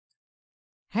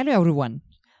Hello everyone,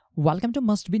 welcome to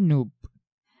Must Be Noob.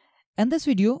 In this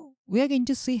video, we are going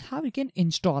to see how we can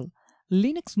install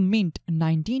Linux Mint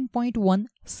 19.1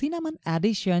 Cinnamon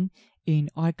Edition in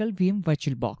Oracle VM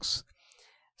VirtualBox.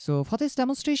 So for this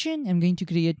demonstration, I'm going to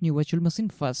create new virtual machine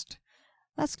first.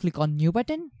 Let's click on New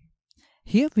button.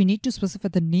 Here we need to specify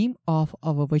the name of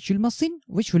our virtual machine,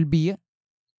 which will be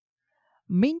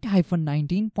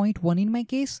Mint-19.1 in my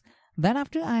case. Then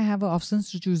after I have options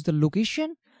to choose the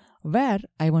location where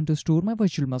I want to store my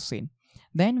virtual machine.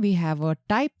 Then we have a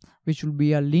type, which will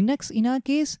be a Linux in our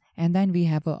case, and then we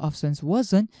have a options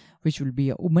version, which will be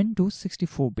a Ubuntu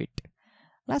 64-bit.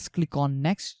 Let's click on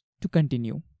next to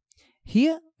continue.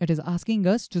 Here it is asking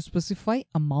us to specify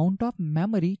amount of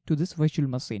memory to this virtual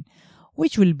machine,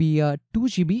 which will be a 2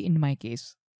 GB in my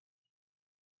case.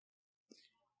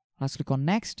 Let's click on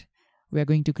next. We are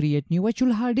going to create new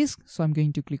virtual hard disk, so I'm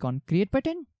going to click on create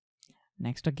button.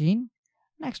 Next again.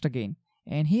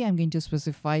 And here I'm going to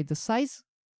specify the size,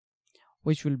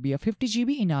 which will be a 50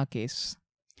 GB in our case.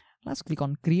 Let's click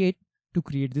on create to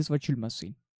create this virtual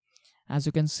machine. As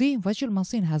you can see, virtual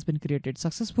machine has been created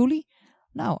successfully.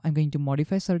 Now I'm going to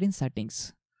modify certain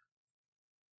settings.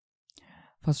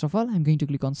 First of all, I'm going to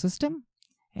click on system,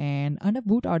 and under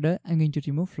boot order, I'm going to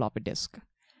remove floppy disk.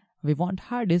 We want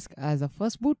hard disk as a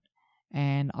first boot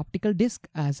and optical disk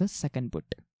as a second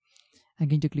boot. I'm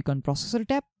going to click on processor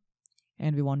tab,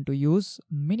 and we want to use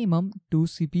minimum 2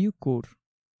 CPU core.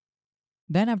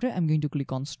 Then after, I'm going to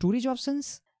click on storage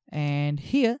options, and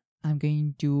here I'm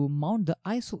going to mount the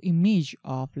ISO image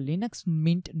of Linux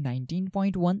Mint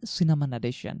 19.1 Cinnamon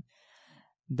Edition.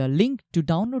 The link to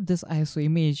download this ISO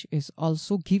image is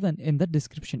also given in the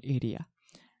description area.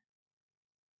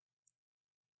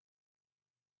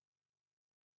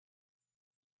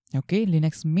 Okay,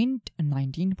 Linux Mint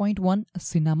 19.1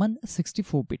 Cinnamon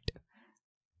 64-bit.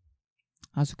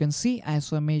 As you can see,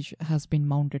 ISO image has been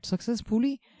mounted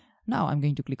successfully. Now I'm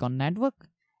going to click on network,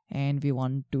 and we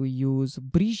want to use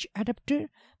bridge adapter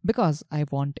because I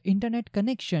want internet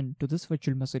connection to this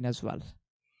virtual machine as well.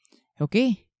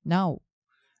 Okay, now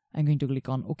I'm going to click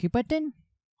on OK button.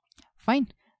 Fine.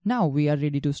 Now we are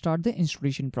ready to start the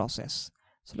installation process.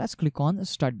 So let's click on the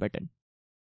start button.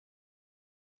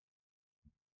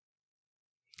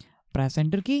 Press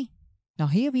enter key. Now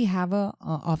here we have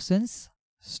options: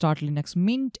 start Linux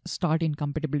Mint, start in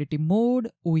compatibility mode,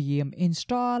 OEM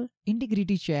install,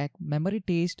 integrity check, memory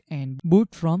test, and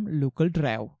boot from local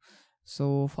drive.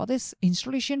 So for this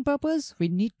installation purpose, we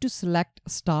need to select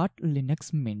start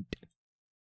Linux Mint.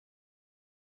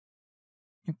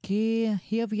 Okay,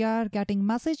 here we are getting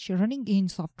message running in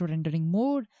software rendering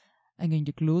mode. I'm going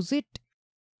to close it.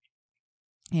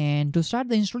 And to start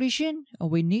the installation,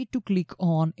 we need to click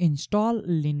on install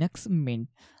Linux Mint.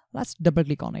 Let's double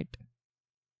click on it.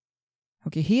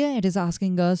 Okay, here it is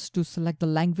asking us to select the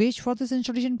language for this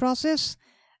installation process.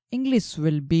 English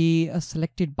will be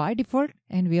selected by default,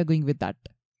 and we are going with that.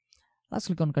 Let's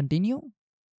click on continue.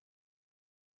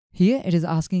 Here it is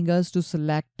asking us to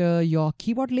select your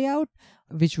keyboard layout,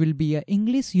 which will be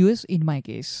English US in my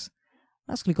case.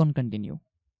 Let's click on continue.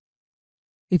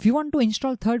 If you want to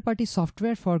install third-party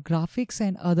software for graphics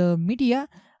and other media,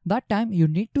 that time you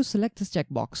need to select this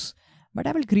checkbox. But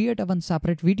I will create one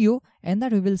separate video, and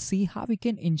that we will see how we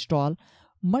can install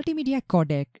multimedia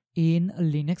codec in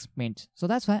Linux Mint. So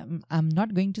that's why I'm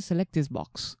not going to select this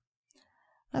box.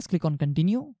 Let's click on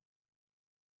continue.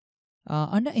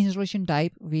 Under installation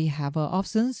type, we have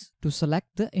options to select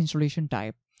the installation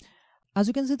type. As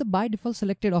you can see, the by default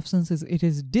selected options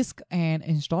is disk and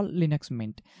install Linux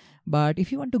Mint. But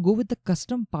if you want to go with the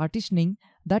custom partitioning,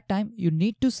 that time you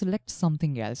need to select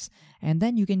something else, and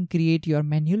then you can create your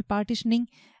manual partitioning,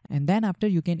 and then after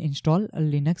you can install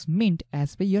Linux Mint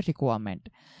as per your requirement.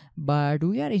 But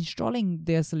we are installing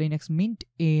this Linux Mint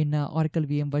in Oracle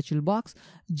VM VirtualBox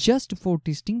just for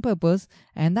testing purpose,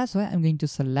 and that's why I'm going to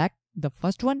select the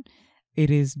first one. It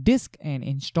is disk and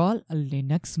install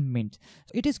Linux Mint.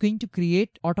 So it is going to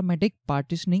create automatic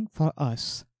partitioning for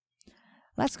us.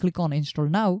 Let's click on install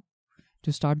now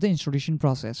to start the installation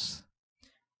process.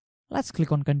 Let's click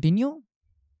on continue.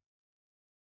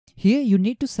 Here you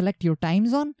need to select your time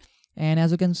zone, and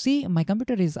as you can see, my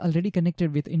computer is already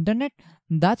connected with internet.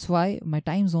 That's why my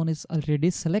time zone is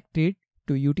already selected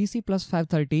to UTC plus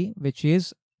 530, which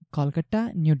is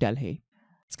Kolkata, New Delhi.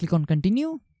 Let's click on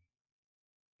continue.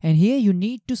 And here you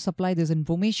need to supply this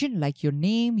information like your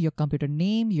name, your computer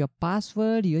name, your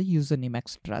password, your username,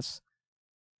 etc.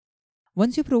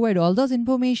 Once you provide all those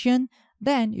information,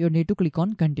 then you need to click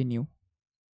on continue.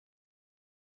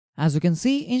 As you can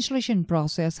see, installation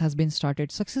process has been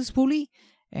started successfully,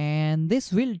 and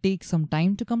this will take some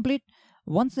time to complete.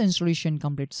 Once the installation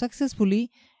completes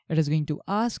successfully, it is going to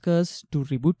ask us to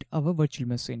reboot our virtual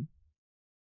machine.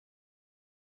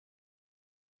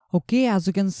 Okay, as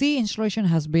you can see, installation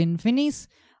has been finished.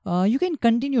 You can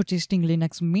continue testing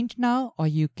Linux Mint now, or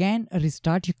you can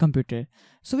restart your computer.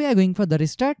 So we are going for the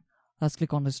restart. Let's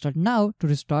click on restart now to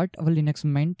restart our Linux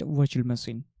Mint virtual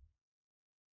machine.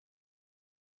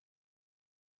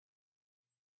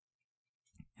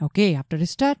 Okay, after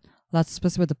restart, let's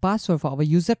specify the password for our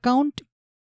user account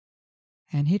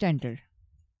and hit enter.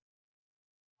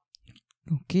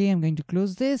 Okay, I'm going to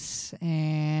close this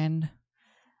and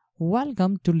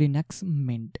welcome to Linux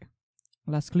Mint.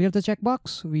 Let's clear the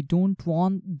checkbox. We don't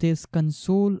want this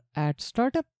console at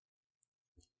startup.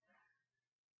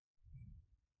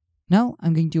 Now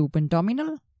I'm going to open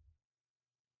terminal,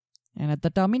 and at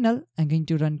the terminal I'm going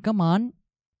to run command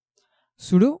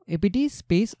sudo apt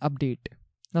space update.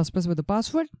 Let's specify the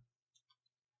password.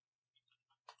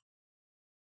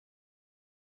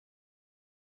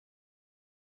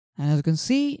 And as you can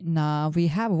see, now we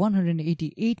have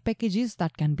 188 packages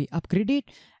that can be upgraded,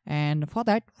 and for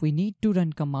that we need to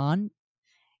run command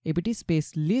apt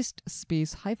space list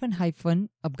space hyphen hyphen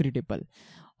upgradable,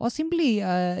 or simply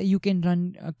you can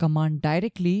run a command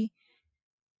directly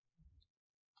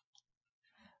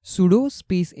sudo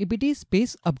space apt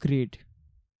space upgrade.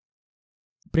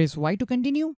 Press Y to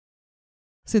continue.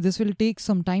 So this will take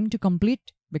some time to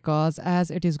complete, because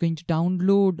as it is going to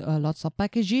download lots of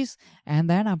packages, and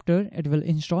then after it will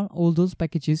install all those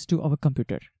packages to our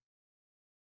computer.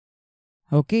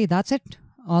 Okay, that's it.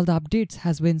 All the updates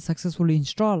has been successfully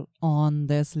installed on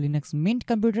this Linux Mint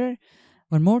computer.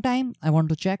 One more time, I want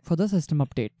to check for the system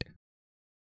update.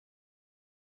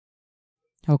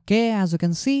 Okay, as you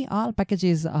can see, all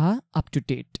packages are up to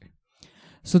date.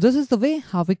 So this is the way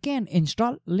how we can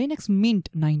install Linux Mint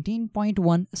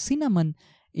 19.1 Cinnamon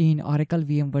in Oracle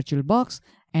VM VirtualBox,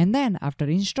 and then after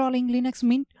installing Linux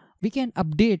Mint, we can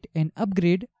update and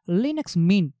upgrade Linux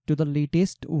Mint to the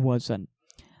latest version.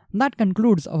 That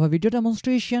concludes our video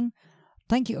demonstration.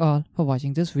 Thank you all for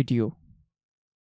watching this video.